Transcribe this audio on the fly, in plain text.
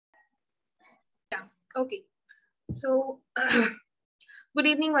Okay, so good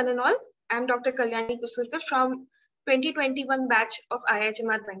evening, one and all. I'm Dr. Kalyani Kusurkar from 2021 batch of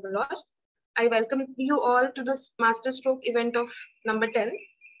IIHMR Bangalore. I welcome you all to this Masterstroke event of number 10.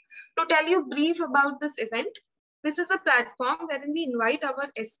 To tell you brief about this event, this is a platform wherein we invite our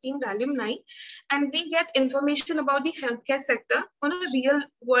esteemed alumni and we get information about the healthcare sector on a real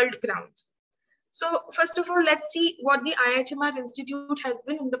world grounds. So first of all, let's see what the IIHMR Institute has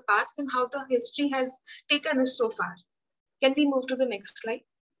been in the past and how the history has taken us so far. Can we move to the next slide?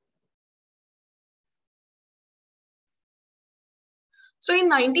 So in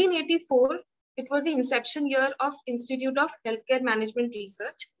 1984, it was the inception year of Institute of Healthcare Management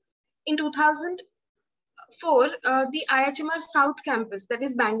Research. In 2004, the IIHMR South Campus, that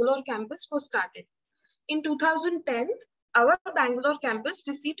is Bangalore campus, was started. In 2010, our Bangalore campus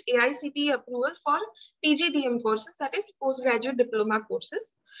received AICTE approval for PGDHM courses, that is postgraduate diploma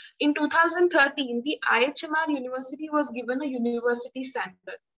courses. In 2013, the IIHMR University was given a university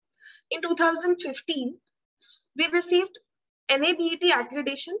standard. In 2015, we received NABET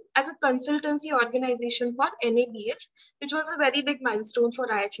accreditation as a consultancy organization for NABH, which was a very big milestone for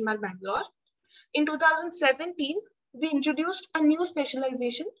IIHMR Bangalore. In 2017, we introduced a new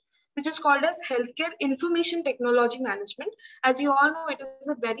specialization, which is called as Healthcare Information Technology Management. As you all know, it is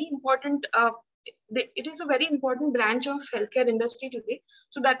a very important branch of healthcare industry today.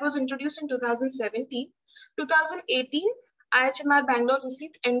 So that was introduced in 2017. 2018, IIHMR Bangalore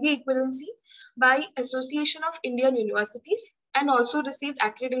received MBA equivalency by Association of Indian Universities and also received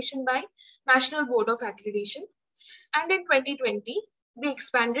accreditation by National Board of Accreditation. And in 2020, we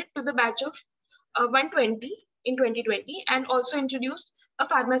expanded to the batch of 120 in 2020 and also introduced a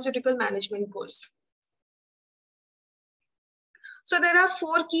pharmaceutical management course. So there are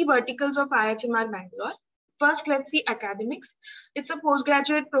 4 key verticals of IIHMR Bangalore. First, let's see academics. It's a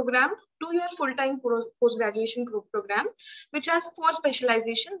postgraduate program, 2-year full-time post-graduation program, which has 4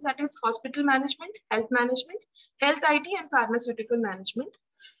 specializations, that is hospital management, health IT, and pharmaceutical management.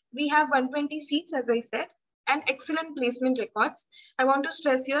 We have 120 seats, as I said, and excellent placement records. I want to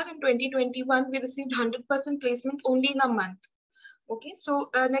stress here, in 2021, we received 100% placement only in a month. Okay, so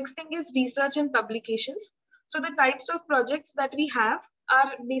next thing is research and publications. So the types of projects that we have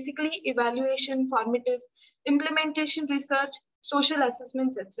are basically evaluation, formative, implementation research, social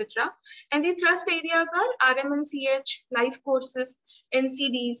assessments, etc. And the thrust areas are RMNCH, life courses,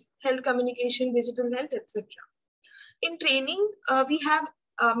 NCDs, health communication, digital health, etc. In training, we have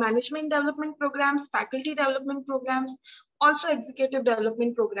management development programs, faculty development programs, also executive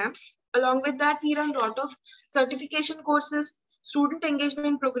development programs. Along with that, we run a lot of certification courses, student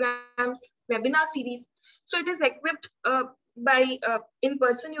engagement programs, webinar series. So it is equipped by in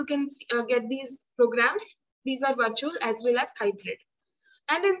person. You can get these programs. These are virtual as well as hybrid.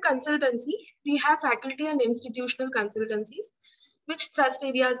 And in consultancy, we have faculty and institutional consultancies, which thrust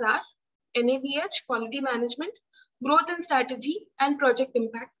areas are NABH, quality management, growth and strategy, and project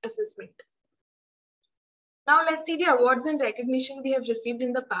impact assessment. Now let's see the awards and recognition we have received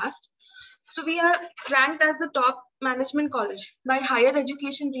in the past. So we are ranked as the top management college by Higher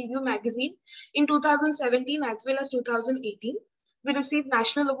Education Review magazine in 2017 as well as 2018. We received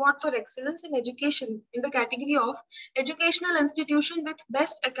National Award for Excellence in Education in the category of Educational Institution with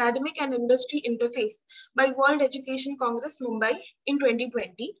Best Academic and Industry Interface by World Education Congress, Mumbai in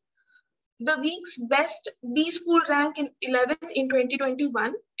 2020. The week's best B school rank in 11 in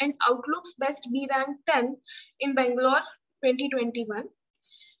 2021 and Outlook's best B rank 10 in Bangalore 2021.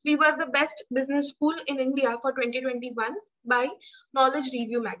 We were the best business school in India for 2021 by Knowledge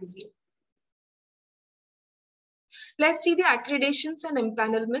Review magazine. Let's see the accreditations and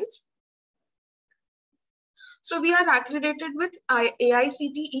empanelments. So we are accredited with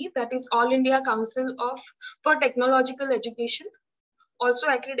AICTE, that is All India Council for Technological Education. Also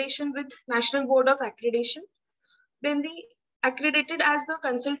accreditation with National Board of Accreditation. Then the accredited as the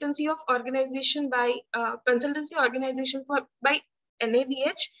consultancy organization by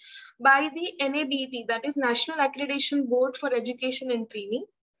NABH by the NABET, that is National Accreditation Board for Education and Training.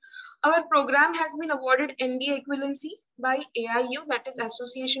 Our program has been awarded MBA equivalency by AIU, that is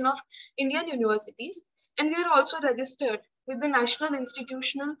Association of Indian Universities, and we are also registered with the National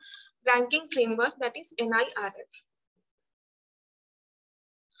Institutional Ranking Framework, that is NIRF.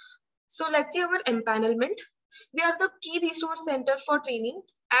 So let's see our empanelment. We are the key resource center for training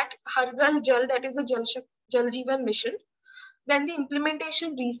at Hargal Jal, that is a Jal Jeevan mission. Then the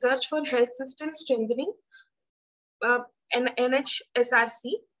implementation research for health system strengthening,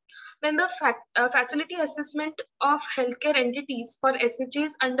 NHSRC. Then the facility assessment of healthcare entities for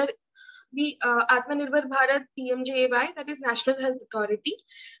SHAs under the Atmanirbhar Bharat PMJAY, that is National Health Authority,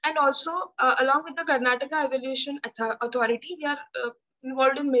 and also along with the Karnataka Evaluation Authority, we are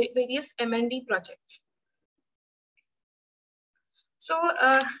involved in various M&D projects. So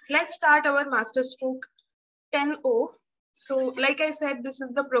let's start our Masterstroke 10.0. So like I said, this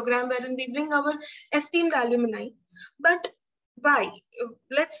is the program wherein we bring our esteemed alumni. But why?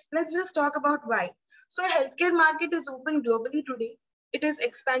 Let's just talk about why. So healthcare market is open globally today. It is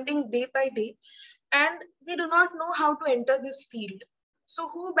expanding day by day, and we do not know how to enter this field. So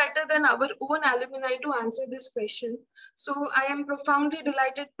who better than our own alumni to answer this question? So I am profoundly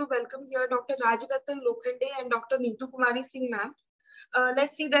delighted to welcome here Dr. Rajarathan Lokhande and Dr. Neetu Kumari Singh ma'am.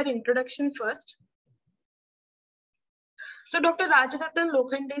 Let's see their introduction first. So Dr. Rajarathan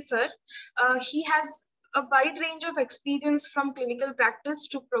Lokhande sir, he has a wide range of experience from clinical practice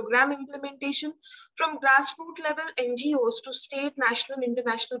to program implementation, from grassroots level NGOs to state, national,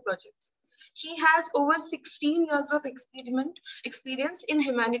 international projects. He has over 16 years of experience in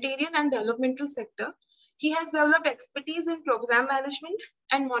humanitarian and developmental sector. He has developed expertise in program management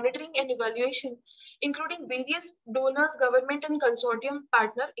and monitoring and evaluation, including various donors, government and consortium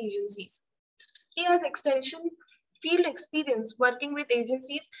partner agencies. He has extension field experience working with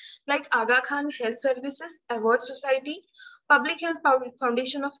agencies like Aga Khan Health Services Award Society, Public Health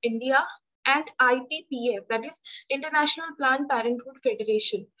Foundation of India, and IPPF, that is International Planned Parenthood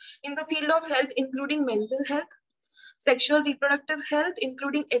Federation, in the field of health, including mental health, sexual reproductive health,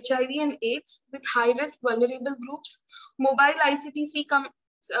 including HIV and AIDS with high-risk vulnerable groups, mobile ICTC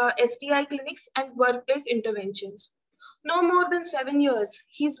STI clinics, and workplace interventions. No more than 7 years,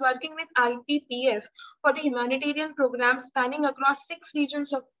 he's working with IPPF for the humanitarian program spanning across 6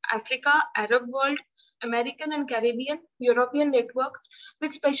 regions of Africa, Arab world, American and Caribbean, European network,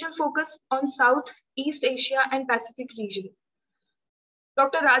 with special focus on South, East Asia, and Pacific region.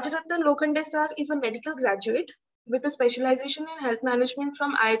 Dr. Rajarathan Lokhande sir is a medical graduate with a specialization in health management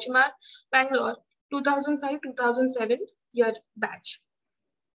from IIHMR Bangalore 2005-2007 year batch.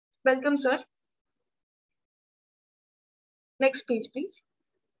 Welcome, sir. Next page, please.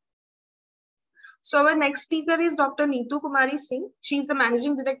 So our next speaker is Dr. Neetu Kumari Singh. She is the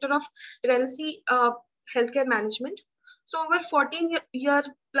Managing Director of RELC Healthcare Management. So over 14-year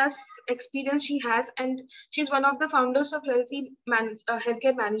plus experience she has, and she's one of the founders of RELC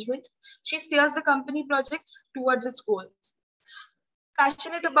Healthcare Management. She steers the company projects towards its goals.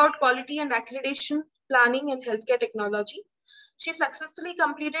 Passionate about quality and accreditation, planning and healthcare technology. She successfully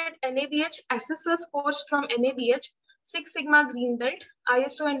completed NABH Assessor's course from NABH, Six Sigma Green Belt,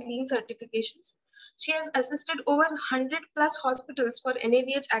 ISO and Lean certifications. She has assisted over 100 plus hospitals for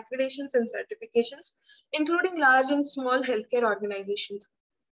NABH accreditations and certifications, including large and small healthcare organizations.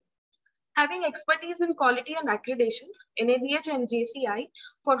 Having expertise in quality and accreditation, NABH and JCI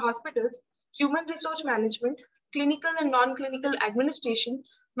for hospitals, human resource management, clinical and non-clinical administration,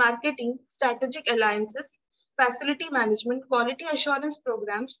 marketing, strategic alliances, facility management, quality assurance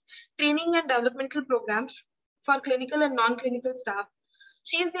programs, training and developmental programs for clinical and non-clinical staff.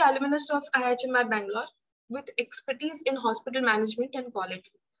 She is the alumnus of IIHMR Bangalore with expertise in hospital management and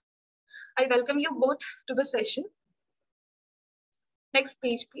quality. I welcome you both to the session. Next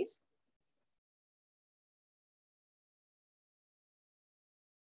page, please.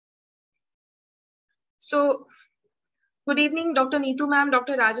 So, good evening, Dr. Neetu ma'am,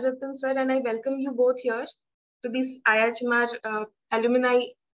 Dr. Rajarathan sir, and I welcome you both here to this IIHMR alumni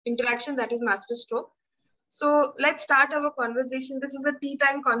interaction, that is Masterstroke. So let's start our conversation. This is a tea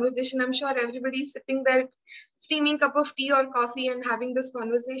time conversation. I'm sure everybody is sitting there, steaming cup of tea or coffee and having this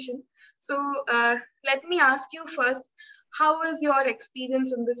conversation. So let me ask you first, how is your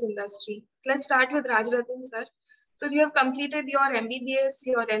experience in this industry? Let's start with Rajarathan sir. So you have completed your MBBS,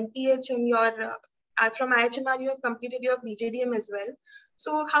 your MPH, and your from IIHMR, you have completed your PGDM as well.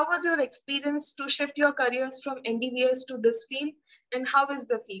 So how was your experience to shift your careers from MBBS to this field, and how is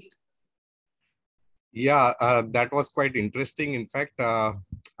the field? Yeah, that was quite interesting. In fact,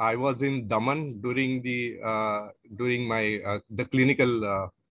 I was in Daman during my the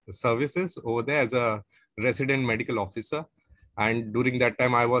clinical services over there as a resident medical officer, and during that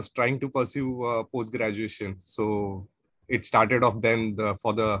time I was trying to pursue post graduation. So it started off then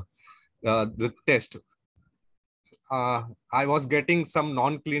for the test. I was getting some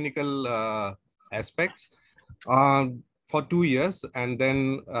non-clinical aspects for 2 years, and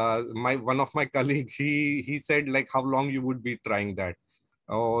then one of my colleague he said, like, how long you would be trying that?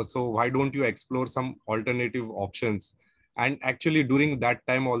 Oh, so why don't you explore some alternative options? And actually during that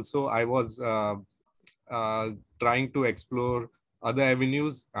time also I was trying to explore other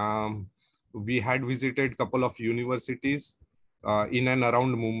avenues. We had visited a couple of universities in and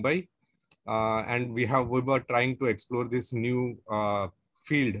around Mumbai, and we were trying to explore this new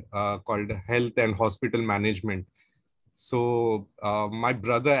field called health and hospital management. So my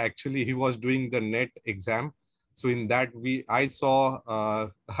brother, actually, he was doing the NET exam. So in that, I saw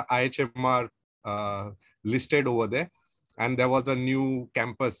IHMR listed over there, and there was a new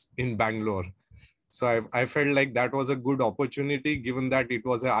campus in Bangalore. So I felt like that was a good opportunity, given that it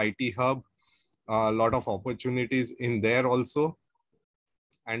was an IT hub, a lot of opportunities in there also,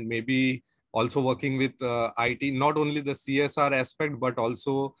 and maybe also working with IT, not only the CSR aspect, but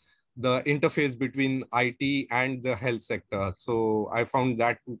also the interface between IT and the health sector. So I found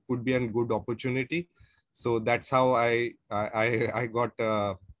that could be a good opportunity. So that's how I got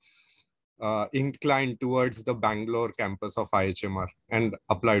inclined towards the Bangalore campus of IHMR and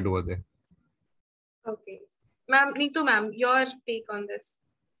applied over there. Okay. Ma'am, Neetu ma'am, your take on this.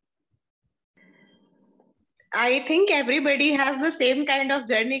 I think everybody has the same kind of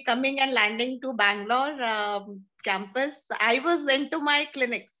journey coming and landing to Bangalore campus. I was into my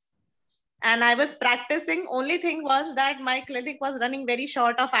clinics and I was practicing. Only thing was that my clinic was running very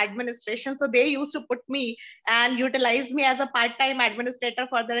short of administration. So they used to put me and utilize me as a part-time administrator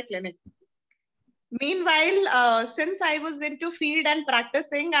for their clinic. Meanwhile, since I was into field and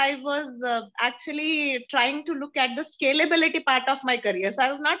practicing, I was actually trying to look at the scalability part of my career. So I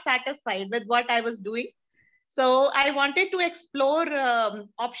was not satisfied with what I was doing. So I wanted to explore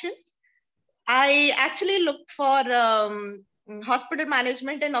options. I actually looked for hospital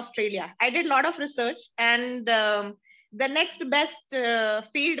management in Australia. I did a lot of research, and the next best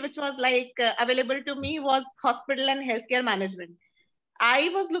field which was available to me was hospital and healthcare management. I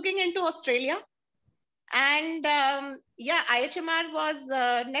was looking into Australia, and yeah, IHMR was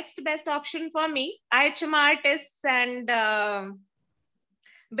next best option for me. IHMR tests and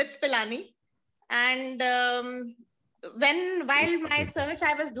BITS Pilani. And while my search,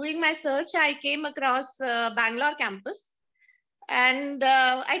 I was doing my search, I came across Bangalore campus, and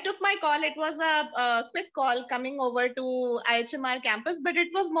I took my call. It was a quick call coming over to IHMR campus, but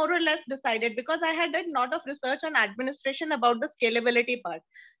it was more or less decided because I had done a lot of research on administration about the scalability part.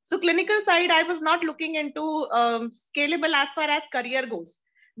 So clinical side, I was not looking into scalable as far as career goes.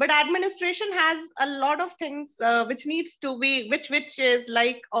 But administration has a lot of things which needs to be, which is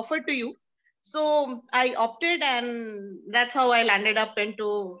like offered to you. So I opted, and that's how I landed up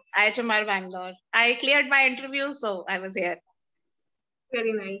into IHMR Bangalore. I cleared my interview, so I was here.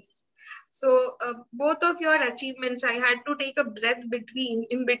 Very nice. So both of your achievements, I had to take a breath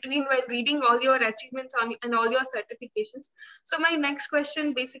in between while reading all your achievements and all your certifications. So my next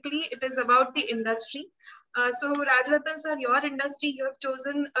question, basically, it is about the industry. So Rajaratan sir, your industry, you have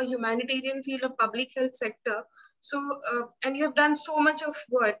chosen a humanitarian field of public health sector. So, and you have done so much of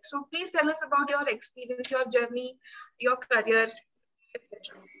work. So please tell us about your experience, your journey, your career,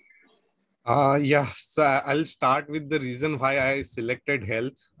 etc. Yeah, so I'll start with the reason why I selected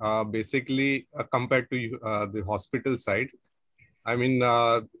health, basically compared to the hospital side. I mean,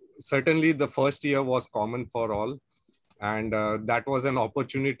 certainly the first year was common for all, and that was an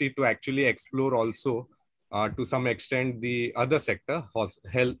opportunity to actually explore also to some extent the other sector,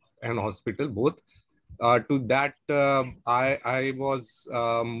 health and hospital both. To that, I was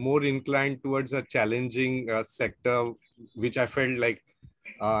more inclined towards a challenging sector, which I felt like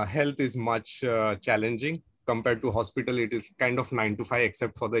health is much challenging compared to hospital. It is kind of 9 to 5,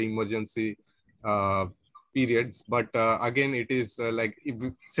 except for the emergency periods. But again, it is like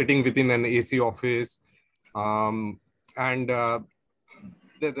sitting within an AC office, and the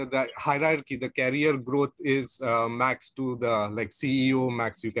hierarchy, the career growth is max to the like CEO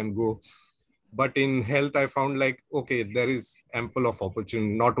max you can go. But in health, I found like, okay, there is ample of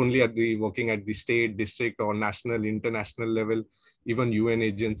opportunity, not only at the working at the state, district, or national, international level, even UN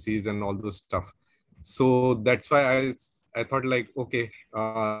agencies and all those stuff. So that's why I thought like, okay,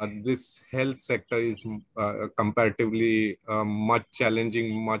 this health sector is comparatively much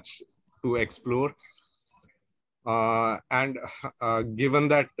challenging, much to explore. And given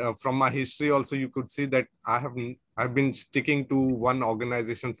that from my history also, you could see that I've been sticking to one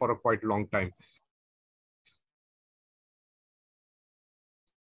organization for a quite long time.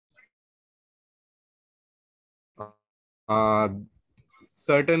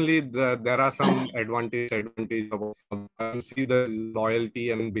 Certainly there are some advantage about you see the loyalty,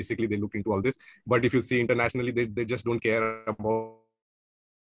 and basically they look into all this. But if you see internationally, they just don't care about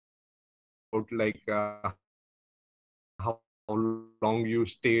like how long you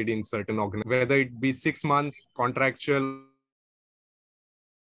stayed in certain organization, whether it be 6 months contractual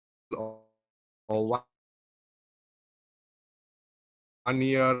or 1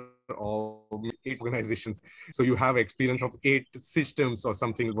 year or 8 organizations. So you have experience of 8 systems or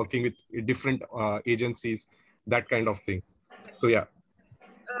something, working with different agencies, that kind of thing. So yeah.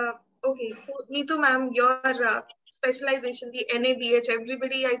 Okay, so Neetu ma'am, your specialization, the NABH,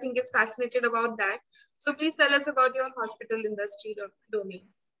 everybody I think is fascinated about that. So please tell us about your hospital industry domain.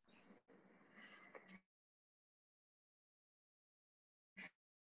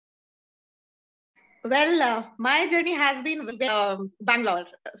 Well, my journey has been Bangalore,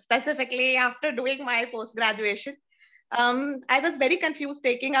 specifically after doing my post-graduation. I was very confused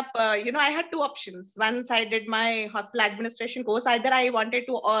taking up, I had two options. Once I did my hospital administration course, either I wanted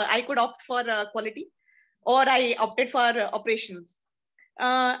to, I could opt for quality, or I opted for operations.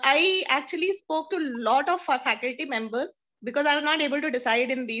 I actually spoke to a lot of faculty members because I was not able to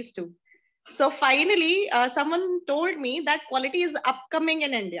decide in these two. So finally, someone told me that quality is upcoming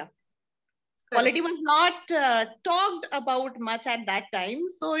in India. Quality was not talked about much at that time.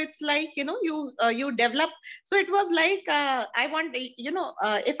 So it's like, you develop. So it was like, I want,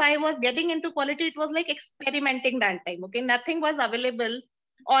 if I was getting into quality, it was like experimenting that time. Okay. Nothing was available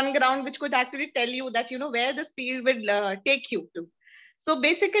on ground, which could actually tell you that, where this field will take you to. So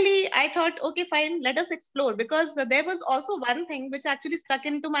basically I thought, okay, fine, let us explore, because there was also one thing which actually stuck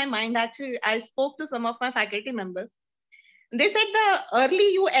into my mind. Actually, I spoke to some of my faculty members. They said the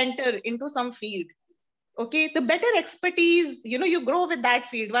early you enter into some field, okay, the better expertise, you grow with that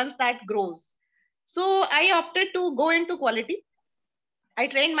field once that grows. So I opted to go into quality. I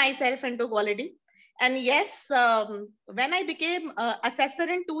trained myself into quality. And yes, when I became assessor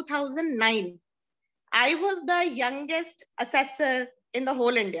in 2009, I was the youngest assessor in the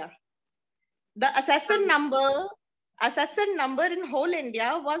whole India. The assessor number in whole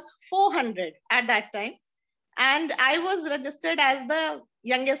India was 400 at that time. And I was registered as the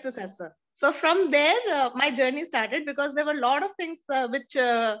youngest assessor. So from there, my journey started, because there were a lot of things which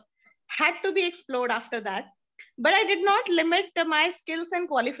had to be explored after that. But I did not limit my skills and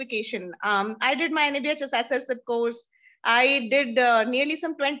qualification. I did my NABH assessorship course. I did nearly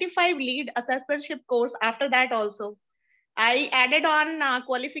some 25 lead assessorship course after that also. I added on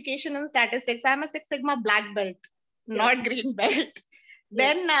qualification in statistics. I'm a Six Sigma black belt, not green belt.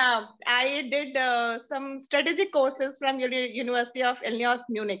 Then I did some strategic courses from University of Illinois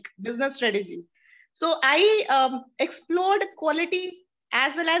Munich, business strategies. So I explored quality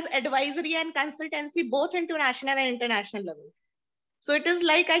as well as advisory and consultancy, both into national and international level. So it is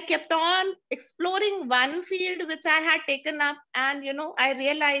like I kept on exploring one field which I had taken up, and I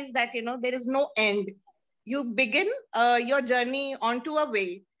realized that there is no end. You begin your journey onto a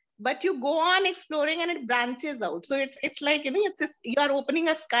way, but you go on exploring and it branches out. So it's like, you are opening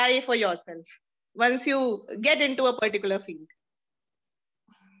a sky for yourself once you get into a particular field.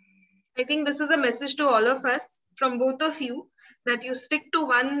 I think this is a message to all of us from both of you, that you stick to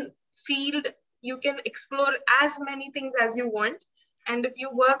one field. You can explore as many things as you want. And if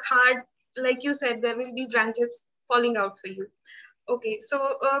you work hard, like you said, there will be branches falling out for you. Okay,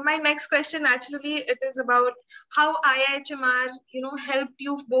 so my next question, actually, it is about how IIHMR, helped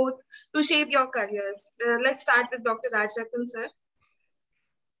you both to shape your careers. Let's start with Dr. Rajrathan, sir.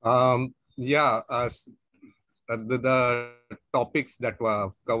 The topics that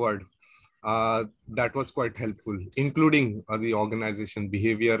were covered, that was quite helpful, including the organization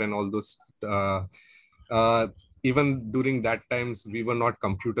behavior and all those. Even during that times, we were not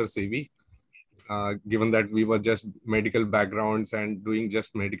computer savvy. Given that we were just medical backgrounds and doing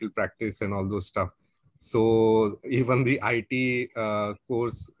just medical practice and all those stuff. So even the IT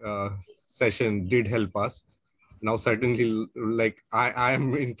course session did help us. Now, certainly, like I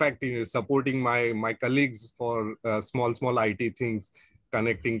am in fact supporting my colleagues for small IT things,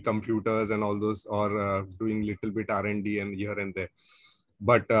 connecting computers and all those, or doing little bit R&D and here and there.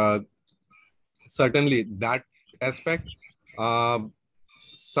 But certainly that aspect, to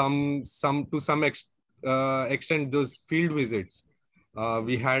some extent, those field visits,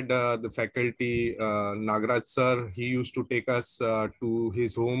 we had the faculty, Nagraj sir, he used to take us to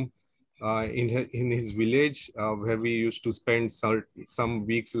his home in his village, where we used to spend some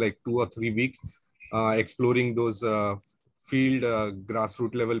weeks, like 2 or 3 weeks, exploring those field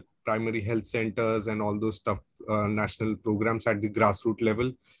grassroots level primary health centers and all those stuff, national programs at the grassroots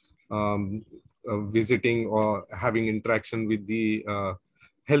level, visiting or having interaction with the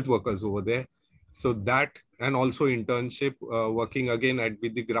health workers over there. So that, and also internship, working again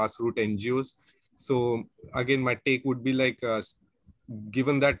with the grassroots NGOs. So again, my take would be like,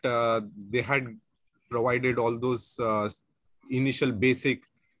 given that they had provided all those initial basic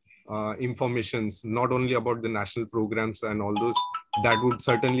informations, not only about the national programs and all those, that would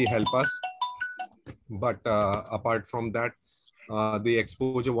certainly help us. But apart from that, the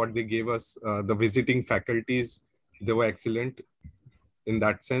exposure, what they gave us, the visiting faculties, they were excellent in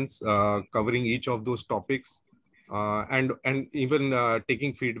that sense, covering each of those topics. And even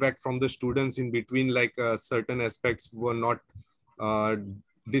taking feedback from the students in between, like certain aspects were not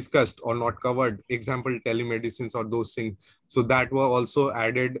discussed or not covered, example telemedicines or those things, so that were also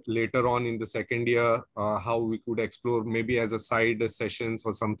added later on in the second year, how we could explore maybe as a side sessions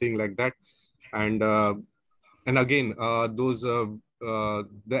or something like that. And again, those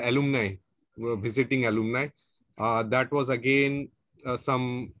the alumni, visiting alumni, that was again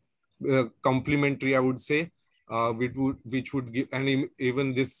some complimentary, I would say, which would give. And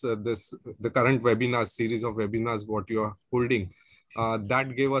even this the current webinar series of webinars what you are holding,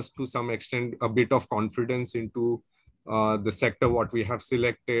 that gave us to some extent a bit of confidence into the sector what we have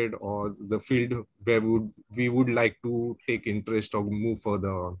selected, or the field where we would like to take interest or move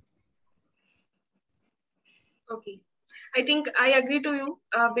further on. Okay. I think I agree to you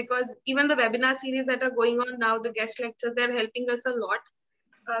because even the webinar series that are going on now, the guest lectures, they're helping us a lot.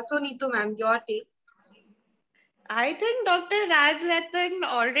 So Neetu ma'am, your take. I think Dr. Raj Ratan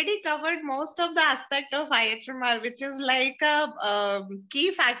already covered most of the aspect of IHMR, which is like a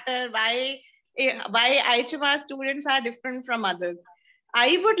key factor why IHMR students are different from others.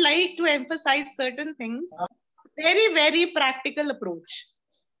 I would like to emphasize certain things. Very, very practical approach.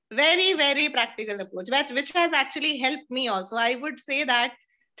 Very, very practical approach, which has actually helped me also. I would say that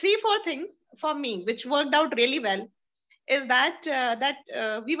 3-4 things for me, which worked out really well, is that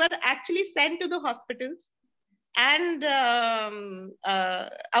we were actually sent to the hospitals, and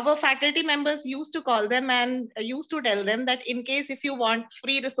our faculty members used to call them and used to tell them that in case if you want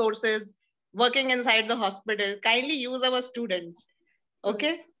free resources working inside the hospital, kindly use our students.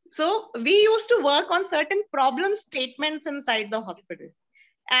 Okay. So we used to work on certain problem statements inside the hospital.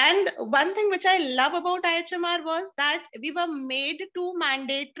 And one thing which I love about IHMR was that we were made to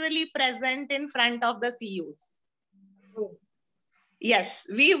mandatorily present in front of the CEOs. Oh. Yes,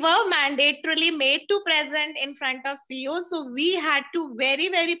 we were mandatorily made to present in front of CEOs. So we had to very,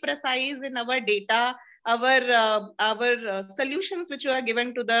 very precise in our data, our solutions which were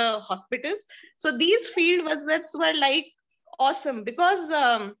given to the hospitals. So these field visits were like awesome because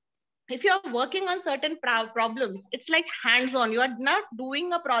if you're working on certain problems, it's like hands-on. You are not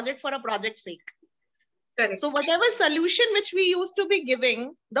doing a project for a project's sake. Correct. So whatever solution which we used to be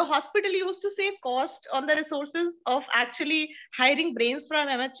giving, the hospital used to save cost on the resources of actually hiring brains from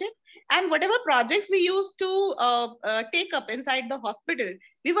MHA. And whatever projects we used to take up inside the hospital,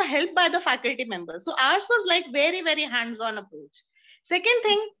 we were helped by the faculty members. So ours was like very, very hands-on approach. Second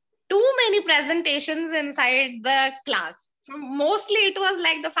thing, too many presentations inside the class. So mostly it was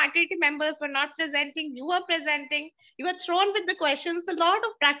like the faculty members were not presenting, you were presenting, you were thrown with the questions. A lot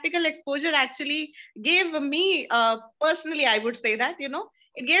of practical exposure actually gave me, personally, I would say that,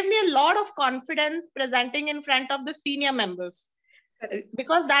 it gave me a lot of confidence presenting in front of the senior members.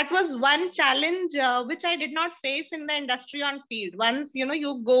 Because that was one challenge which I did not face in the industry on field. Once,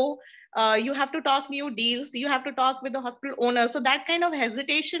 you go, you have to talk new deals, you have to talk with the hospital owner. So that kind of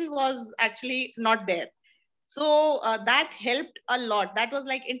hesitation was actually not there. So that helped a lot. That was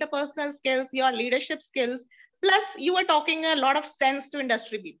like interpersonal skills, your leadership skills, plus you were talking a lot of sense to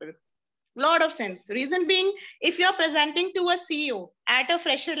industry people. Lot of sense. Reason being, if you're presenting to a CEO at a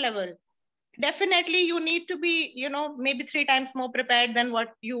fresher level, definitely you need to be, maybe 3 times more prepared than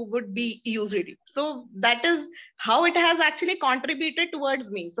what you would be usually. So that is how it has actually contributed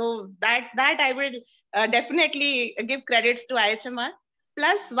towards me. So that I will definitely give credits to IHMR.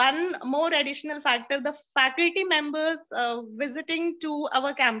 Plus one more additional factor, the faculty members visiting to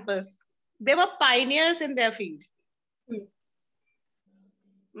our campus, they were pioneers in their field.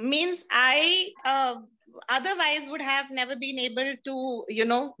 Means I otherwise would have never been able to,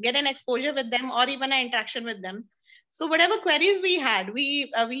 get an exposure with them or even an interaction with them. So whatever queries we had, we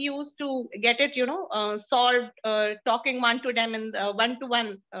used to get it, solved, talking one-to-one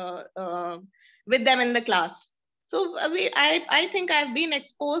with them in the class. So I think I've been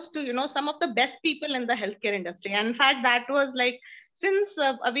exposed to, some of the best people in the healthcare industry. And in fact, that was like, since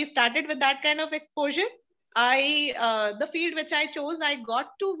we started with that kind of exposure, the field which I chose, I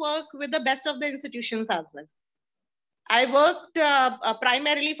got to work with the best of the institutions as well. I worked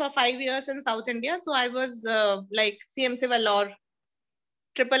primarily for 5 years in South India. So I was like CMC Vellore,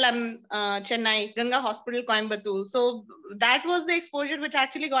 Triple M Chennai, Ganga Hospital Coimbatore. So that was the exposure which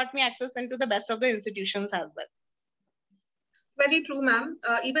actually got me access into the best of the institutions as well. Very true, ma'am.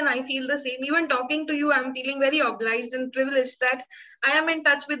 Even I feel the same. Even talking to you, I'm feeling very obliged and privileged that I am in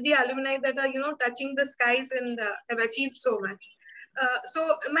touch with the alumni that are, touching the skies and have achieved so much.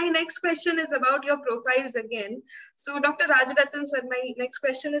 So my next question is about your profiles again. So Dr. Rajratan sir, my next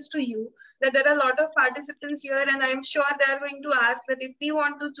question is to you, that there are a lot of participants here and I'm sure they're going to ask that if we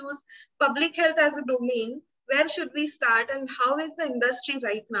want to choose public health as a domain, where should we start and how is the industry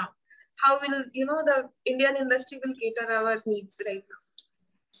right now? How will, the Indian industry will cater our needs right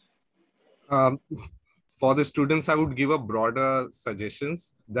now? For the students, I would give a broader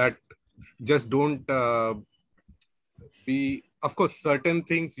suggestions that just don't be, of course, certain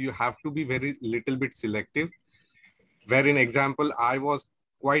things you have to be very little bit selective. Where in example, I was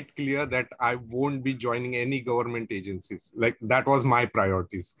quite clear that I won't be joining any government agencies. Like that was my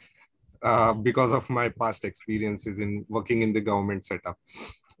priorities because of my past experiences in working in the government setup.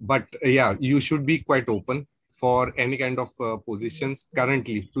 But yeah, you should be quite open for any kind of positions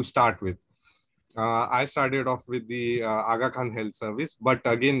currently to start with. I started off with the Aga Khan Health Service, but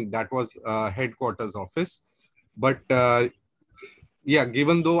again, that was headquarters office. But yeah,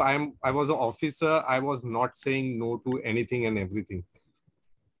 given though I was an officer, I was not saying no to anything and everything.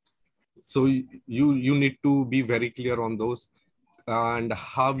 So you need to be very clear on those and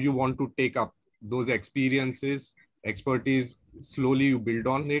how you want to take up those experiences, expertise. Slowly you build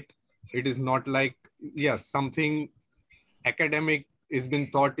on it. It is not like, yes, something academic is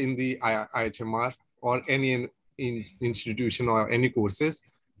been taught in the IIHMR or any institution or any courses,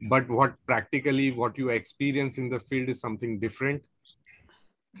 but what you experience in the field is something different.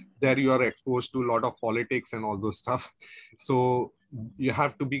 There you are exposed to a lot of politics and all those stuff. So you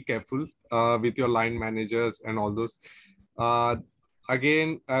have to be careful with your line managers and all those.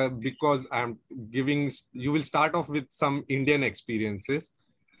 Because you will start off with some Indian experiences.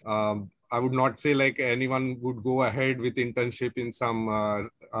 I would not say like anyone would go ahead with internship in some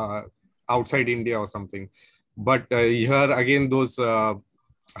outside India or something. But here again, those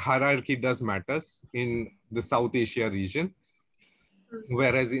hierarchy does matters in the South Asia region.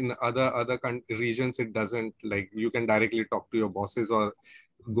 Whereas in other regions, it doesn't. Like you can directly talk to your bosses or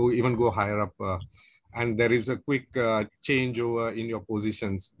go higher up. And there is a quick changeover in your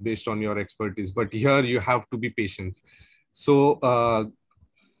positions based on your expertise. But here you have to be patient. So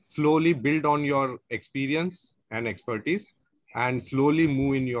slowly build on your experience and expertise and slowly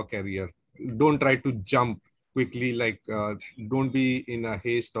move in your career. Don't try to jump quickly, like don't be in a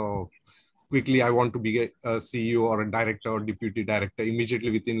haste or quickly, I want to be a CEO or a director or deputy director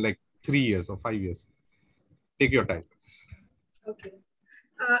immediately within like 3 years or 5 years. Take your time. Okay.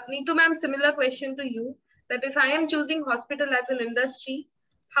 Neetu ma'am, similar question to you, that if I am choosing hospital as an industry,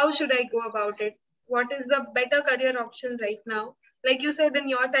 how should I go about it? What is the better career option right now? Like you said, in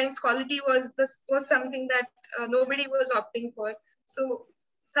your times, quality was something that nobody was opting for. So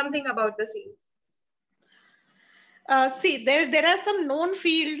something about the same. See, there are some known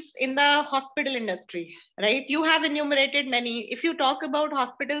fields in the hospital industry, right? You have enumerated many. If you talk about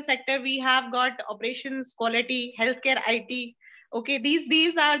hospital sector, we have got operations, quality, healthcare, IT. Okay,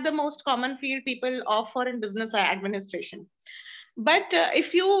 these are the most common field people opt for in business administration. But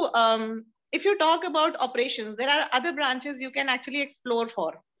if you talk about operations, there are other branches you can actually explore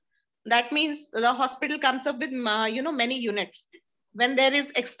for. That means the hospital comes up with many units when there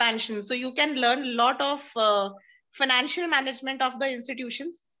is expansion. So you can learn a lot of financial management of the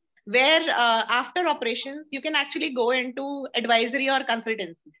institutions, where after operations you can actually go into advisory or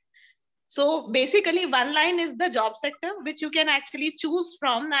consultancy. So basically one line is the job sector which you can actually choose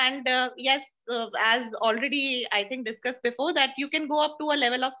from. And yes, as already I think discussed before, that you can go up to a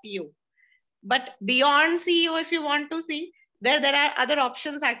level of CEO. But beyond CEO, if you want to see, there are other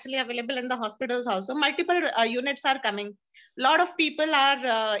options actually available in the hospitals also. Multiple units are coming. A lot of people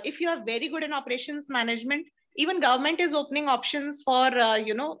are, if you are very good in operations management, even government is opening options for,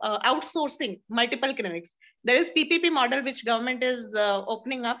 outsourcing multiple clinics. There is PPP model which government is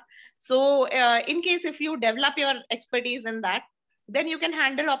opening up. So in case if you develop your expertise in that, then you can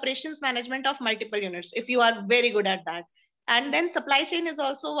handle operations management of multiple units if you are very good at that. And then supply chain is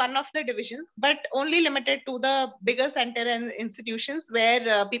also one of the divisions, but only limited to the bigger center and institutions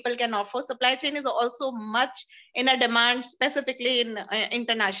where people can offer. Supply chain is also much in a demand, specifically in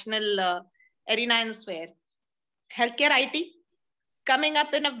international arena and sphere. Healthcare IT coming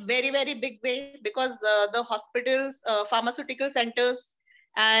up in a very, very big way, because the hospitals, pharmaceutical centers,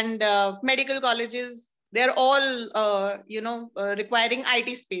 and medical colleges, they're all requiring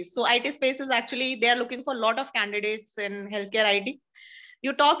IT space. So IT space is actually, they are looking for a lot of candidates in healthcare IT.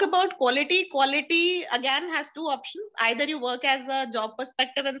 You talk about quality again has two options. Either you work as a job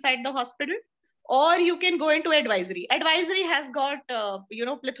perspective inside the hospital, or you can go into advisory. Advisory has got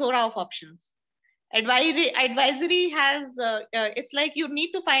plethora of options. Advisory has it's like you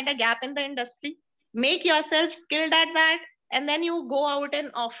need to find a gap in the industry, make yourself skilled at that, and then you go out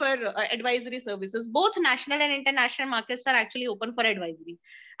and offer advisory services. Both national and international markets are actually open for advisory.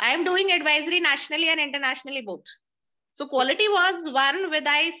 I am doing advisory nationally and internationally both. So quality was one with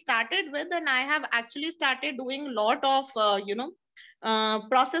I started with, and I have actually started doing a lot of,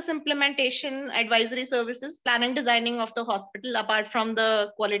 process implementation, advisory services, planning, designing of the hospital, apart from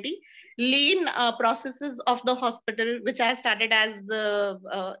the quality, lean processes of the hospital, which I started as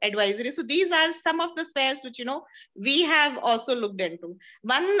advisory. So these are some of the spheres which, we have also looked into.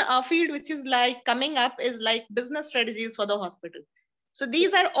 One field which is like coming up is like business strategies for the hospital. So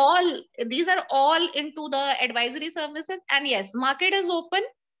these are all into the advisory services. And yes, market is open,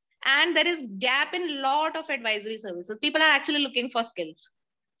 and there is gap in lot of advisory services. People are actually looking for skills.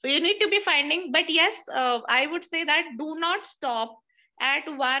 So you need to be finding, but yes, I would say that do not stop at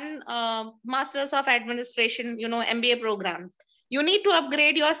one Masters of Administration, MBA programs. You need to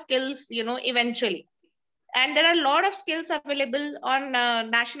upgrade your skills, eventually. And there are a lot of skills available on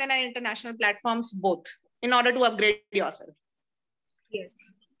national and international platforms, both, in order to upgrade yourself. Yes,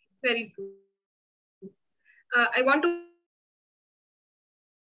 very true. I want to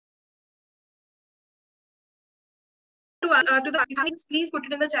the please put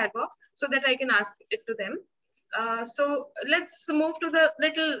it in the chat box so that I can ask it to them. So let's move to the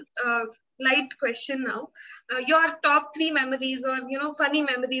little light question now. Your top 3 memories or funny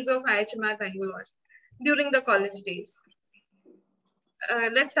memories of IIHMR Bangalore during the college days.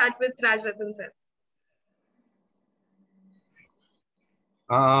 Let's start with Raj Ratan sir.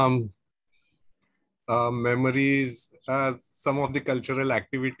 Memories, some of the cultural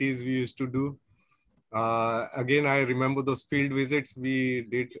activities we used to do. Again, I remember those field visits we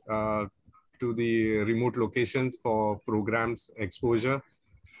did to the remote locations for programs exposure.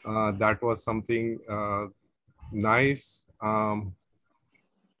 That was something nice.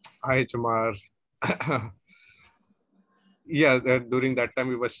 IHMR, yeah, during that time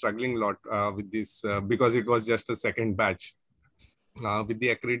we were struggling a lot with this because it was just a second batch with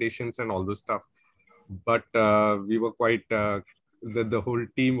the accreditations and all those stuff. But we were quite, the whole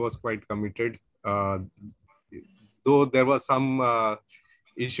team was quite committed. Though there were some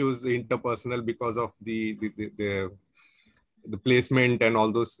issues interpersonal because of the placement and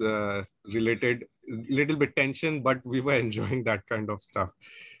all those related little bit tension, but we were enjoying that kind of stuff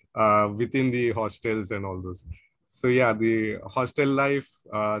within the hostels and all those. So yeah, the hostel life,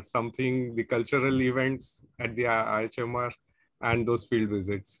 the cultural events at the IIHMR and those field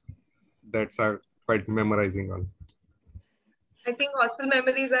visits, that's quite memorizing on. I think hostel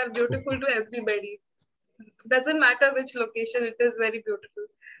memories are beautiful to everybody. Doesn't matter which location, it is very beautiful.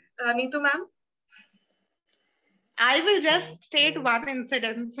 Neetu ma'am? I will just state one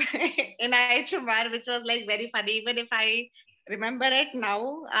incident in IIHMR, which was like very funny. Even if I remember it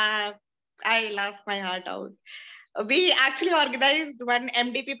now, I laugh my heart out. We actually organized one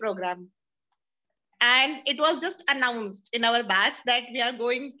MDP program. And it was just announced in our batch that we are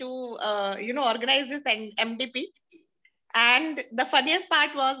going to, organize this MDP. And the funniest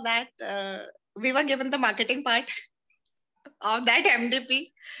part was that we were given the marketing part of that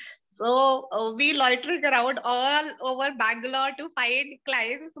MDP. So we loitering around all over Bangalore to find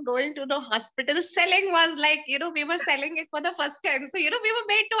clients, going to the hospital. Selling was like, we were selling it for the first time. So, we were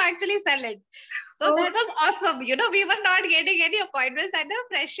made to actually sell it. So that was awesome. We were not getting any appointments, and the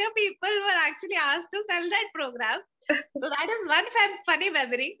fresher people were actually asked to sell that program. So that is one funny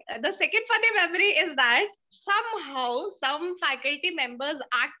memory. The second funny memory is that somehow some faculty members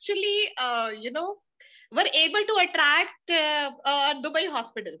actually, were able to attract Dubai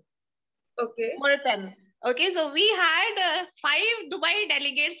hospital. Okay. More than. Okay, so we had 5 Dubai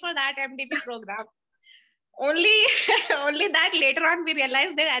delegates for that MDP program. Only that later on we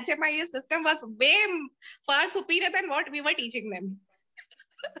realized that HMIS system was way far superior than what we were teaching them.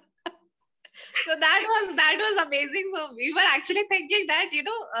 So that was amazing. So we were actually thinking that,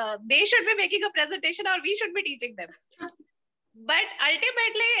 they should be making a presentation or we should be teaching them. But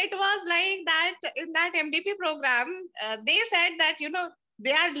ultimately it was like that in that MDP program, they said that,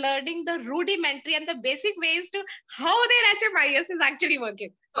 they are learning the rudimentary and the basic ways to how their HMIS is actually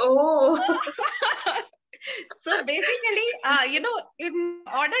working. Oh. So basically, in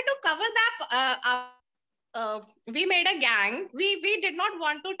order to cover that, we made a gang. We did not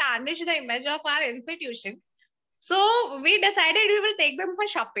want to tarnish the image of our institution. So we decided we will take them for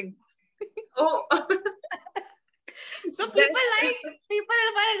shopping. Oh. So people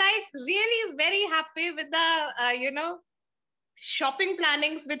were like really very happy with the, shopping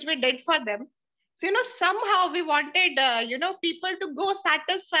plannings which we did for them. So, somehow we wanted, people to go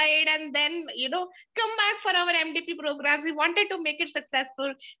satisfied and then, come back for our MDP programs. We wanted to make it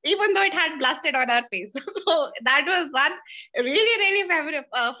successful, even though it had blasted on our face. So that was one really, really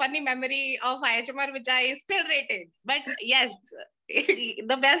funny memory of IHMR, which I still rated. But yes,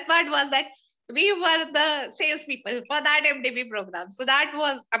 the best part was that we were the salespeople for that MDP program. So that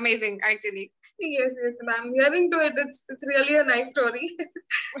was amazing, actually. Yes, ma'am. Hearing to it, it's really a nice story.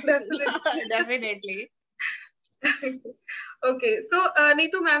 Definitely. Definitely. Okay, so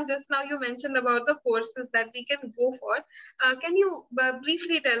Neetu ma'am, just now you mentioned about the courses that we can go for. Can you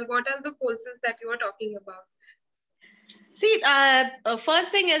briefly tell what are the courses that you are talking about? See, first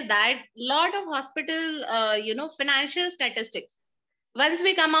thing is that lot of hospital, financial statistics. Once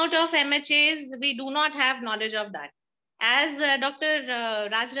we come out of MHAs, we do not have knowledge of that. As Dr.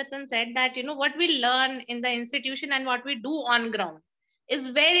 Rajratan said that, what we learn in the institution and what we do on ground is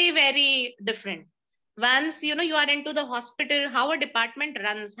very, very different. Once, you are into the hospital, how a department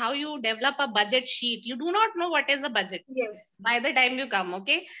runs, how you develop a budget sheet, you do not know what is a budget. Yes. By the time you come,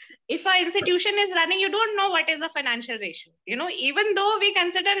 okay? If our institution is running, you don't know what is a financial ratio. Even though we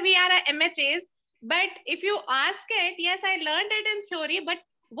consider we are a MHAs, but if you ask it, yes, I learned it in theory, but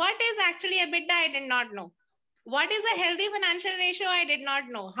what is actually EBITDA, I did not know. What is a healthy financial ratio, I did not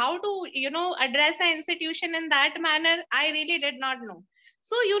know. How to address an institution in that manner, I really did not know.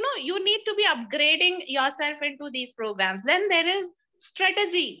 So you need to be upgrading yourself into these programs. Then there is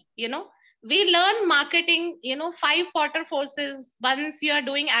strategy. We learn marketing, 5 Potter forces once you are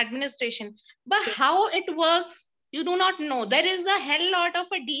doing administration, but how it works, you do not know. There is a hell lot of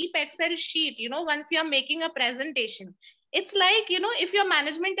a deep Excel sheet, once you are making a presentation. It's like, if your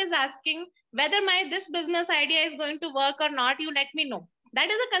management is asking whether this business idea is going to work or not, you let me know. That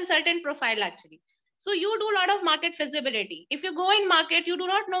is a consultant profile, actually. So you do a lot of market feasibility. If you go in market, you do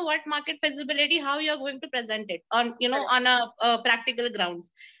not know what market feasibility, how you are going to present it on, on a practical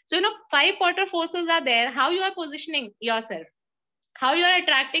grounds. So, 5 Potter forces are there, how you are positioning yourself, how you are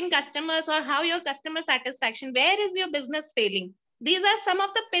attracting customers, or how your customer satisfaction, where is your business failing. These are some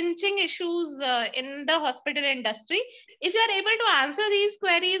of the pinching issues in the hospital industry. If you are able to answer these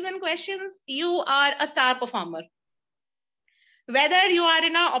queries and questions, you are a star performer. Whether you are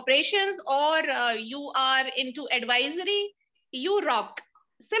in operations or you are into advisory, you rock.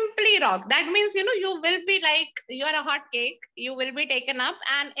 Simply rock. That means, you will be like, you are a hot cake. You will be taken up.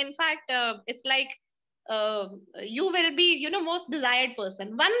 And in fact, it's like, you will be, most desired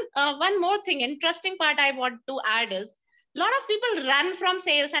person. One more thing, interesting part I want to add is, a lot of people run from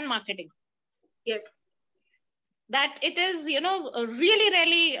sales and marketing. Yes. That it is, really,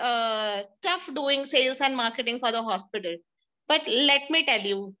 really tough doing sales and marketing for the hospital. But let me tell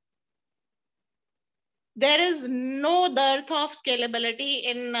you, there is no dearth of scalability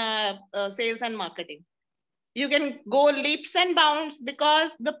in sales and marketing. You can go leaps and bounds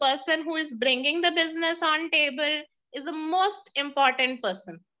because the person who is bringing the business on table is the most important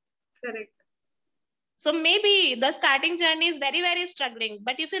person. Correct. So maybe the starting journey is very, very struggling,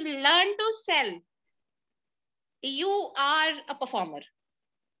 but if you learn to sell, you are a performer.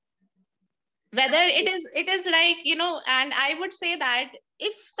 Whether it is like, and I would say that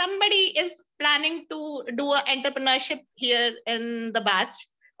if somebody is planning to do an entrepreneurship here in the batch,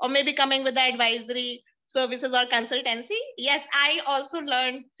 or maybe coming with the advisory services or consultancy, yes, I also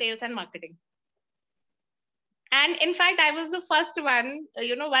learned sales and marketing. And in fact, I was the first one,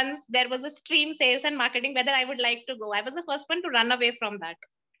 once there was a stream sales and marketing, whether I would like to go, I was the first one to run away from that.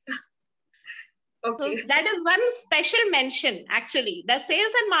 Okay. So that is one special mention, actually. The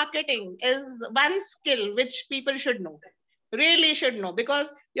sales and marketing is one skill which people should know, really should know,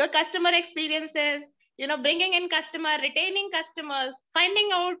 because your customer experiences, bringing in customer, retaining customers, finding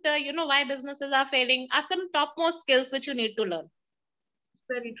out, why businesses are failing are some topmost skills which you need to learn.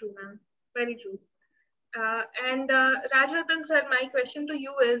 Very true, ma'am. Very true. And Rajratan sir, my question to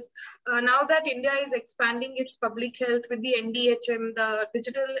you is, now that India is expanding its public health with the NDHM, the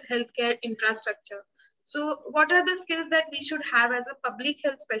digital healthcare infrastructure, so what are the skills that we should have as a public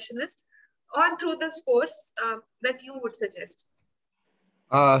health specialist or through this course that you would suggest?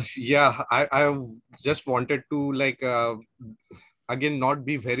 Yeah, I just wanted to again, not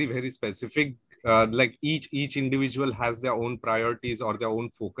be very, very specific. Like each individual has their own priorities or their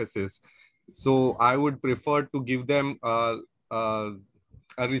own focuses. So I would prefer to give them a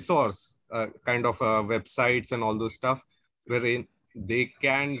resource, kind of websites and all those stuff, wherein they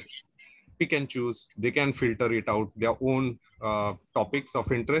can pick and choose, they can filter it out, their own topics of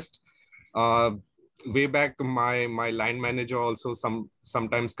interest. way back, my line manager also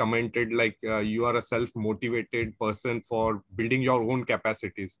sometimes commented like, you are a self-motivated person for building your own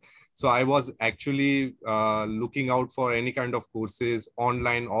capacities. So I was actually looking out for any kind of courses,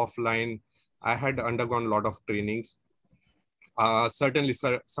 online, offline. I had undergone a lot of trainings. Certainly,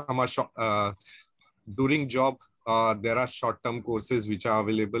 some are during job. There are short-term courses which are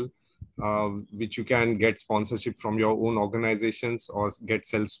available, which you can get sponsorship from your own organizations or get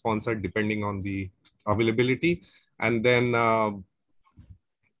self-sponsored depending on the availability. And then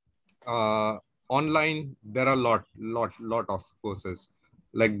online, there are lot of courses.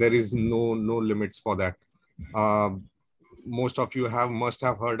 Like there is no limits for that. Most of you must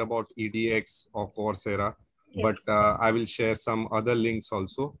have heard about EDX or Coursera. But Yes. I will share some other links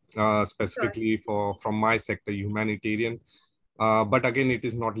also, specifically from my sector, humanitarian. But again, it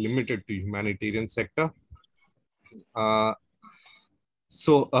is not limited to humanitarian sector.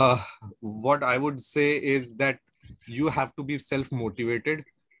 So what I would say is that you have to be self-motivated.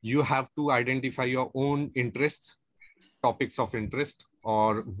 You have to identify your own interests, topics of interest,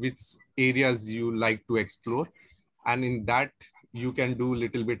 or which areas you like to explore. And in that, you can do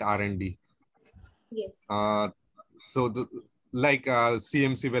little bit R&D. Yes. So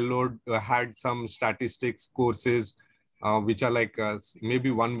CMC Vellore had some statistics courses, which are like maybe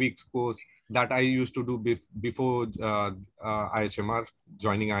 1 week's course that I used to do before IHMR,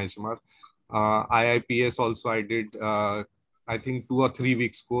 joining IHMR. IIPS also I did, I think 2 or 3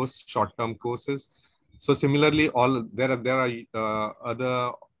 weeks course, short-term courses. So similarly, there are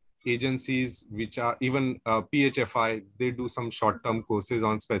other agencies which are even PHFI, they do some short-term courses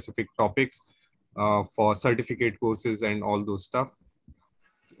on specific topics. For certificate courses and all those stuff.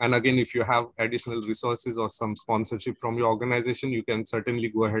 And again, if you have additional resources or some sponsorship from your organization, you can certainly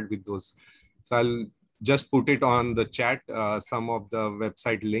go ahead with those. So I'll just put it on the chat, some of the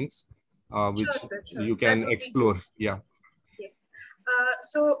website links, which Sure. you That can would be explore. good. Yeah. Yes.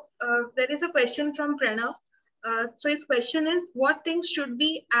 There is a question from Pranav. So his question is, what things should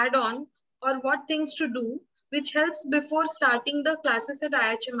be add on or what things to do, which helps before starting the classes at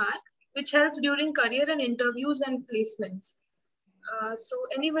IHMR, which helps during career and interviews and placements. So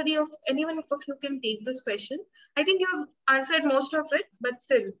anyone of you can take this question. I think you have answered most of it, but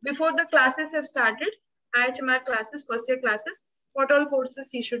still, before the classes have started, IHMR classes, first year classes, what all courses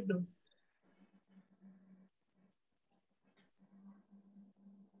he should do?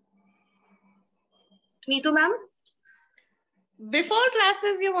 Neetu ma'am? Before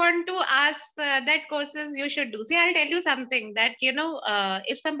classes, you want to ask that courses you should do. See, I'll tell you something that,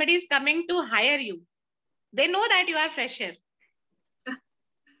 if somebody is coming to hire you, they know that you are fresher.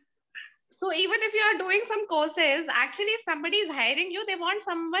 So even if you are doing some courses, actually, if somebody is hiring you, they want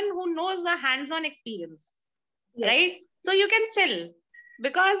someone who knows the hands-on experience, Yes. right? So you can chill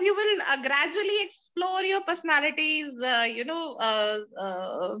because you will gradually explore your personalities, with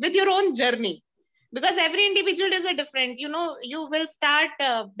your own journey. Because every individual is a different, you will start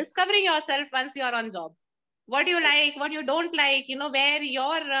discovering yourself once you are on job. What you like, what you don't like, where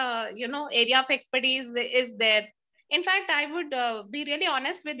your, area of expertise is there. In fact, I would be really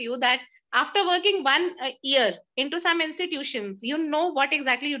honest with you that after working 1 year into some institutions, you know what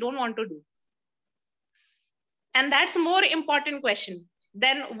exactly you don't want to do. And that's a more important question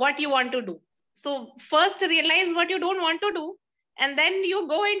than what you want to do. So first realize what you don't want to do. And then you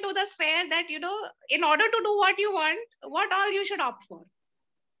go into the sphere that, in order to do what you want, what all you should opt for.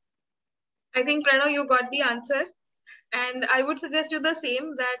 I think, Pranav, you got the answer. And I would suggest you the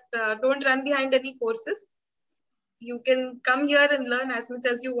same, that don't run behind any courses. You can come here and learn as much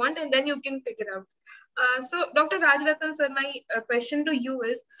as you want, and then you can figure out. So Dr. Rajrathan sir, my question to you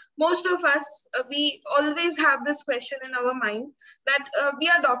is, most of us, we always have this question in our mind that we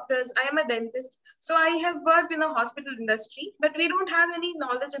are doctors, I am a dentist, so I have worked in a hospital industry, but we don't have any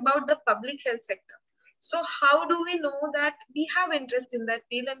knowledge about the public health sector. So how do we know that we have interest in that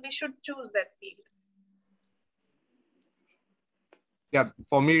field and we should choose that field? Yeah,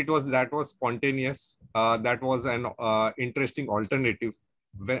 for me, that was spontaneous. That was an interesting alternative.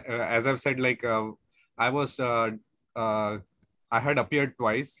 As I've said, like I had appeared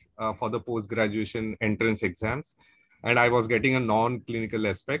twice for the post-graduation entrance exams, and I was getting a non-clinical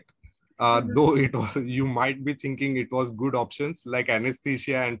aspect. Though it was, you might be thinking it was good options like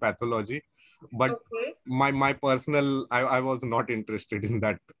anesthesia and pathology, but my personal, I was not interested in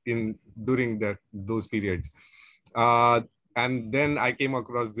that during those periods. And then I came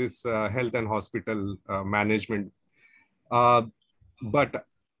across this health and hospital management. But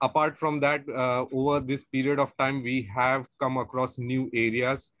apart from that, over this period of time, we have come across new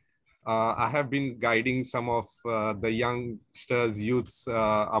areas I have been guiding some of the youngsters, youths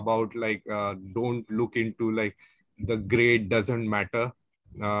about like, don't look into like the grade doesn't matter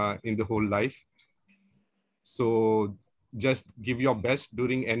in the whole life. So just give your best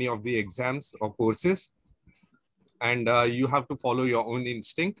during any of the exams or courses, and you have to follow your own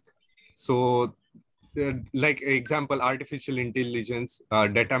instinct. So like example, artificial intelligence,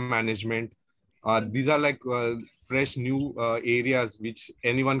 data management, these are like fresh new areas which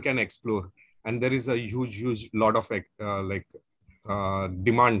anyone can explore, and there is a huge lot of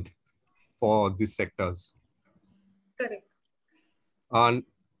demand for these sectors. Correct. And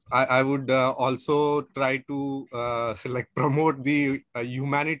I would also try to like promote the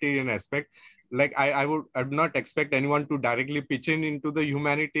humanitarian aspect. Like I would not expect anyone to directly pitch in into the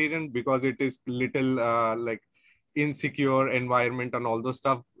humanitarian, because it is little like insecure environment and all those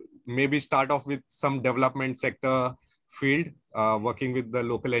stuff. Maybe start off with some development sector field, working with the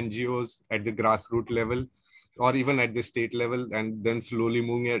local NGOs at the grassroots level, or even at the state level, and then slowly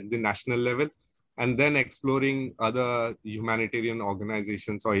moving at the national level, and then exploring other humanitarian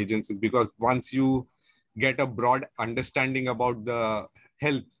organizations or agencies. Because once you get a broad understanding about the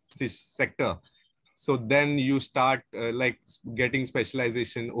health sector, so then you start like getting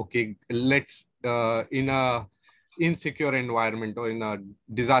specialization. Okay, let's in a insecure environment or in a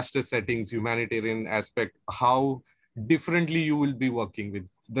disaster settings, humanitarian aspect, how differently you will be working with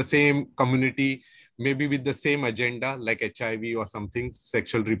the same community, maybe with the same agenda like HIV or something,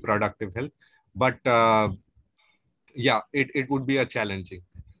 sexual reproductive health. But yeah, it would be a challenging.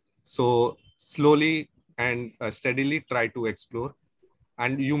 So slowly and steadily try to explore,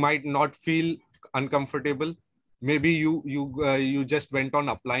 and you might not feel uncomfortable. Maybe you just went on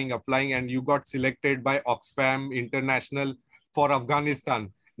applying, and you got selected by Oxfam International for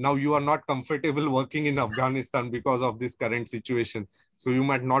Afghanistan. Now you are not comfortable working in Afghanistan because of this current situation, so you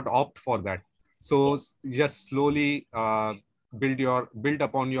might not opt for that. So just slowly build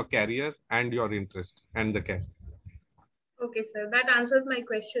upon your career and your interest and the care. Okay, sir, that answers my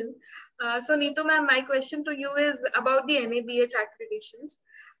question. So Neetu ma'am, my question to you is about the NABH accreditations.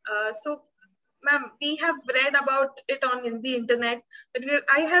 So ma'am, we have read about it on the internet, but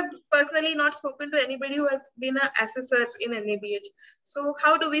I have personally not spoken to anybody who has been an assessor in NABH. So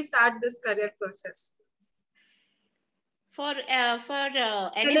how do we start this career process? For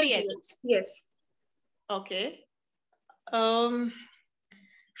NABH? Yes. Okay.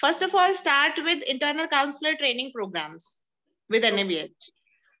 First of all, start with internal counselor training programs with NABH.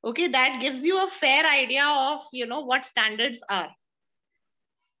 Okay, that gives you a fair idea of, what standards are.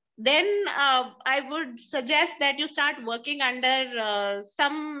 Then I would suggest that you start working under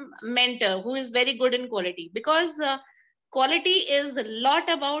some mentor who is very good in quality, because quality is a lot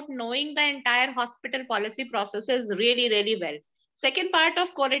about knowing the entire hospital policy processes really, really well. Second part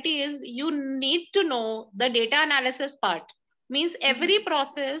of quality is you need to know the data analysis part. Means every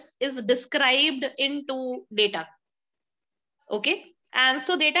process is described into data. Okay. And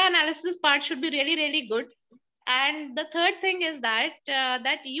so data analysis part should be really, really good. And the third thing is that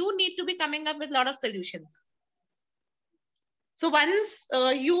you need to be coming up with a lot of solutions. So once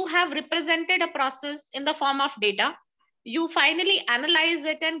you have represented a process in the form of data, you finally analyze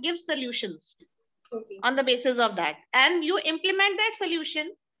it and give solutions on the basis of that. And you implement that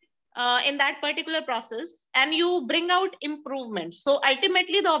solution in that particular process, and you bring out improvements. So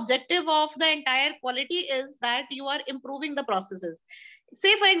ultimately, the objective of the entire quality is that you are improving the processes.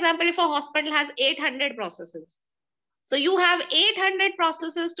 Say, for example, if a hospital has 800 processes, so you have 800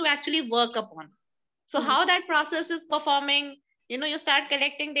 processes to actually work upon. So how that process is performing, you start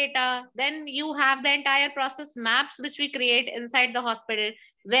collecting data, then you have the entire process maps which we create inside the hospital,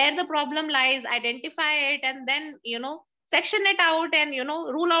 where the problem lies, identify it, and then, section it out and,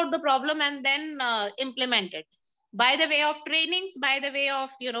 rule out the problem, and then implement it by the way of trainings, by the way of,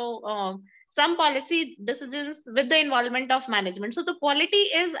 some policy decisions with the involvement of management. So the quality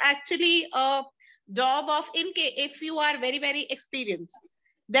is actually a job of, if you are very, very experienced,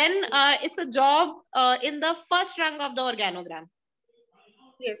 then it's a job in the first rung of the organogram.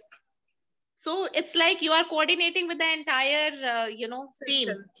 Yes. So it's like you are coordinating with the entire, team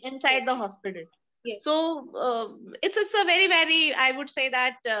inside the hospital. Yes. So it's a very, very, I would say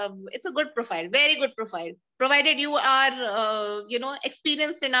that it's a good profile, very good profile, provided you are,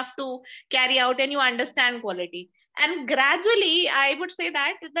 experienced enough to carry out and you understand quality. And gradually, I would say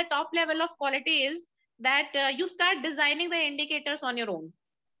that the top level of quality is that you start designing the indicators on your own.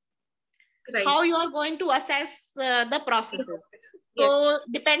 Right. How you are going to assess the processes. Yes. So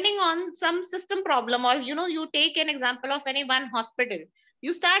depending on some system problem, or, you take an example of any one hospital,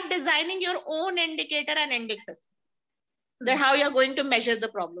 you start designing your own indicator and indexes. then how you're going to measure the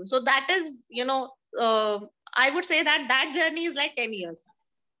problem. So that is, I would say that that journey is like 10 years.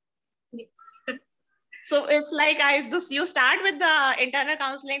 Yes. So it's like you start with the internal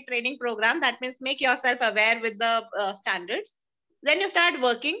counseling training program. That means make yourself aware with the standards. Then you start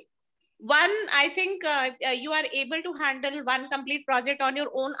working. I think you are able to handle one complete project on your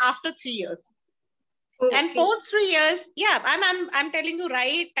own after 3 years. Okay. And post 3 years, yeah, I'm telling you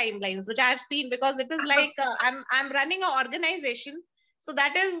right timelines, which I've seen, because it is like I'm running an organization. So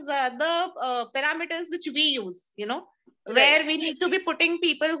that is the parameters which we use, where Right. we need to be putting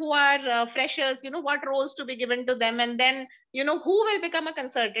people who are freshers, what roles to be given to them, and then, who will become a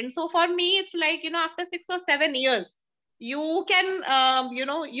consultant. So for me, it's like, after 6 or 7 years, you can,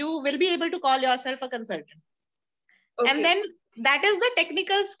 you will be able to call yourself a consultant. Okay. And then that is the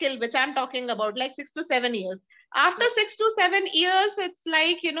technical skill which I'm talking about, like 6 to 7 years. After 6 to 7 years, it's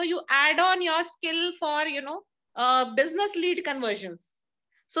like, you add on your skill for, business lead conversions.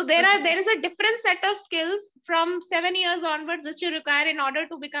 So there is a different set of skills from 7 years onwards, which you require in order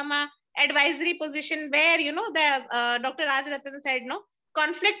to become a advisory position where, the Dr. Raj Ratan said, no,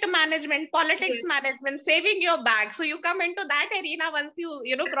 conflict management, politics Yes. management, saving your bag. So you come into that arena once you,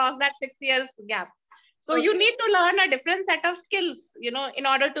 cross that 6 years gap. So you need to learn a different set of skills, in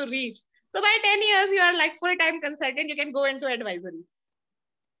order to reach. So by 10 years, you are like full-time consultant, you can go into advisory.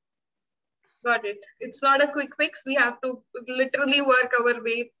 Got it. It's not a quick fix. We have to literally work our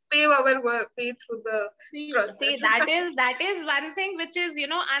way, pave our way through the process. See, that is one thing which is,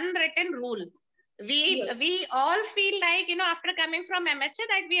 unwritten rule. We all feel like, after coming from MHA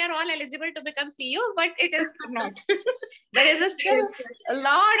that we are all eligible to become CEO, but it is not. There is still a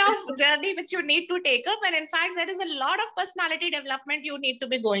lot of journey which you need to take up. And in fact, there is a lot of personality development you need to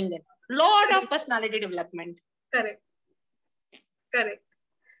be going in. Lot of personality development. Correct. Correct.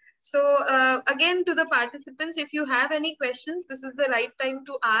 So again, to the participants, if you have any questions, this is the right time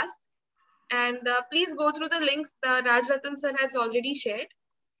to ask. And please go through the links that Raj Ratan sir has already shared.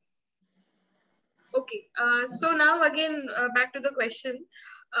 Okay, so now again, back to the question.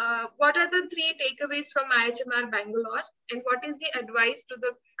 What are the 3 takeaways from IIHMR Bangalore, and what is the advice to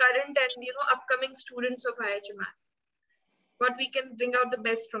the current and upcoming students of IIHMR? What we can bring out the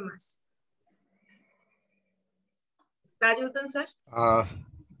best from us? Raj Ratan sir?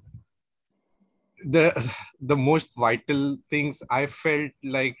 The most vital things, I felt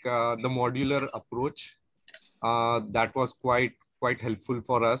like the modular approach that was quite helpful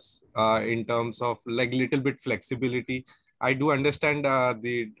for us in terms of like little bit flexibility. I do understand from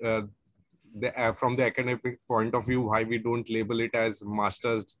the academic point of view why we don't label it as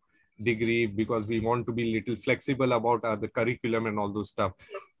master's degree, because we want to be little flexible about the curriculum and all those stuff.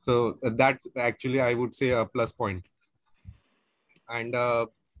 So that's actually, I would say, a plus point. And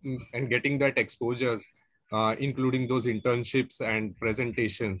getting that exposures, including those internships and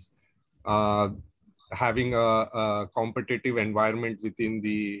presentations, having a competitive environment within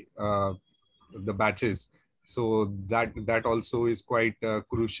the batches. So that also is quite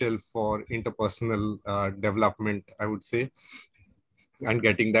crucial for interpersonal development, I would say, and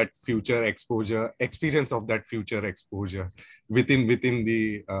getting that future exposure, experience of that future exposure within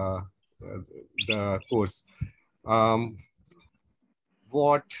the course.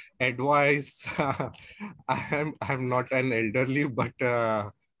 What advice? I'm not an elderly, but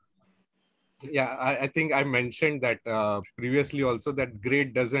yeah, I think I mentioned that previously also, that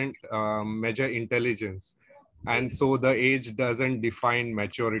grade doesn't measure intelligence, and so the age doesn't define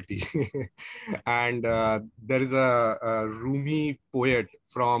maturity. And there is a Rumi poet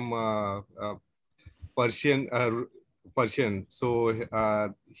from Persian. So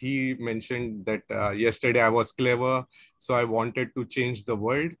he mentioned that yesterday I was clever, so I wanted to change the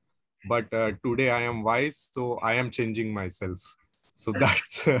world, but today I am wise, so I am changing myself. So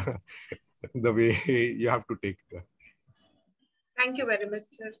that's the way you have to take that. Thank you very much,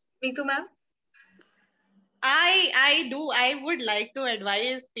 sir. Neetu ma'am? I would like to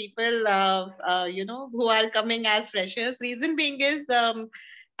advise people who are coming as freshers. Reason being is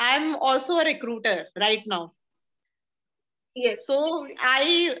I'm also a recruiter right now. Yes. So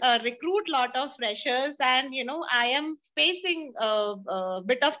I recruit a lot of freshers, and I am facing a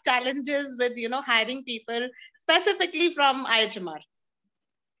bit of challenges with hiring people specifically from IIHMR.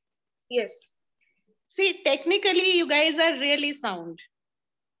 Yes. See, technically you guys are really sound.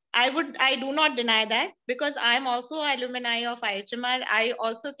 I do not deny that, because I'm also alumni of IIHMR. I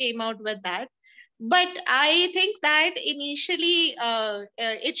also came out with that. But I think that initially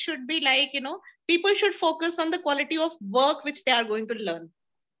it should be like, people should focus on the quality of work which they are going to learn.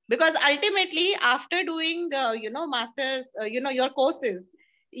 Because ultimately, after doing, masters, your courses,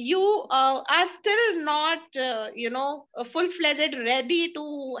 you are still not, full-fledged ready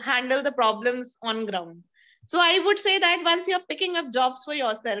to handle the problems on ground. So I would say that once you're picking up jobs for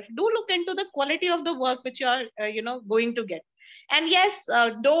yourself, do look into the quality of the work which you're, going to get. And yes,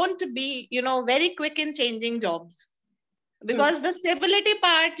 don't be, very quick in changing jobs, because the stability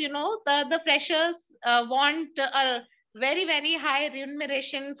part, the freshers want a very, very high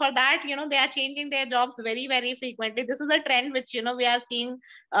remuneration. For that, they are changing their jobs very, very frequently. This is a trend which, we are seeing,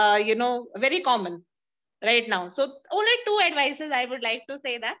 very common right now. So only two advices I would like to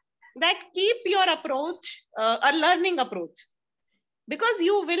say, that keep your approach a learning approach, because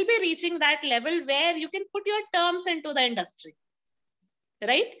you will be reaching that level where you can put your terms into the industry,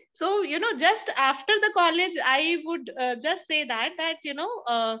 right? So, just after the college, I would just say that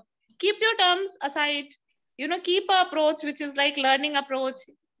keep your terms aside, keep an approach which is like learning approach,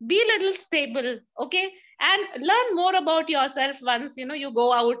 be a little stable, okay? And learn more about yourself once, you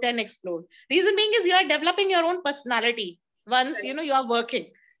go out and explore. Reason being is you are developing your own personality once, you are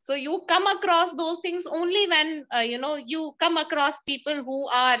working. So you come across those things only when, you come across people who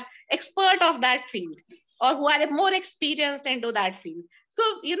are expert of that field, or who are more experienced into that field. So,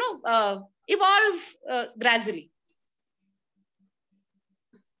 evolve gradually.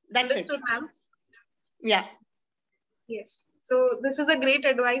 That's Understood, ma'am. Yeah. Yes. So this is a great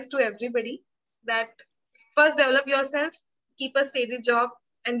advice to everybody, that first develop yourself, keep a steady job,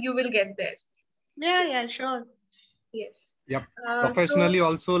 and you will get there. Yeah, yeah, sure. Yes. Yep. Professionally,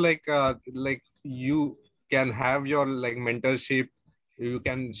 also like you can have your like mentorship. You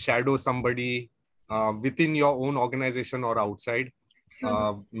can shadow somebody within your own organization or outside.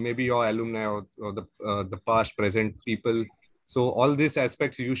 Maybe your alumni or the past, present people. So all these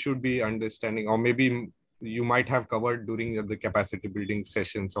aspects you should be understanding, or maybe you might have covered during the capacity building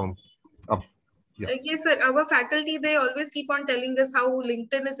sessions. Yes, sir. Our faculty, they always keep on telling us how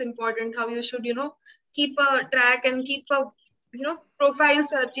LinkedIn is important, how you should, keep a track and keep a, profile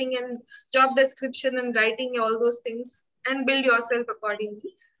searching and job description and writing all those things, and build yourself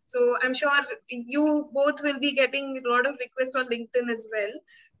accordingly. So I'm sure you both will be getting a lot of requests on LinkedIn as well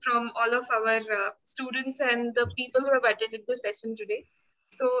from all of our students and the people who have attended the session today.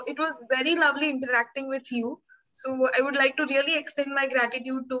 So it was very lovely interacting with you. So I would like to really extend my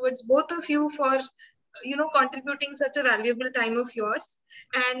gratitude towards both of you for, contributing such a valuable time of yours.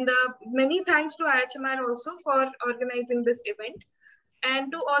 And many thanks to IIHMR also for organizing this event.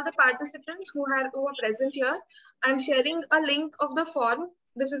 And to all the participants who are present here, I'm sharing a link of the form.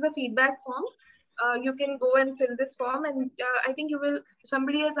 This is a feedback form. You can go and fill this form, and I think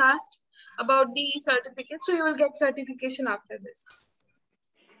somebody has asked about the certificate, so you will get certification after this.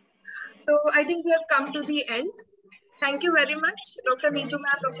 So I think we have come to the end. Thank you very much, Dr. Neetu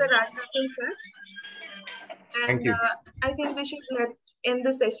ma'am, Dr. Rajnathan sir. And I think we should end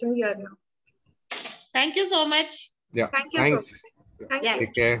the session here now. Thank you so much. Yeah. Thank you so much. Thank you.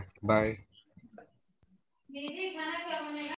 Take care. Bye.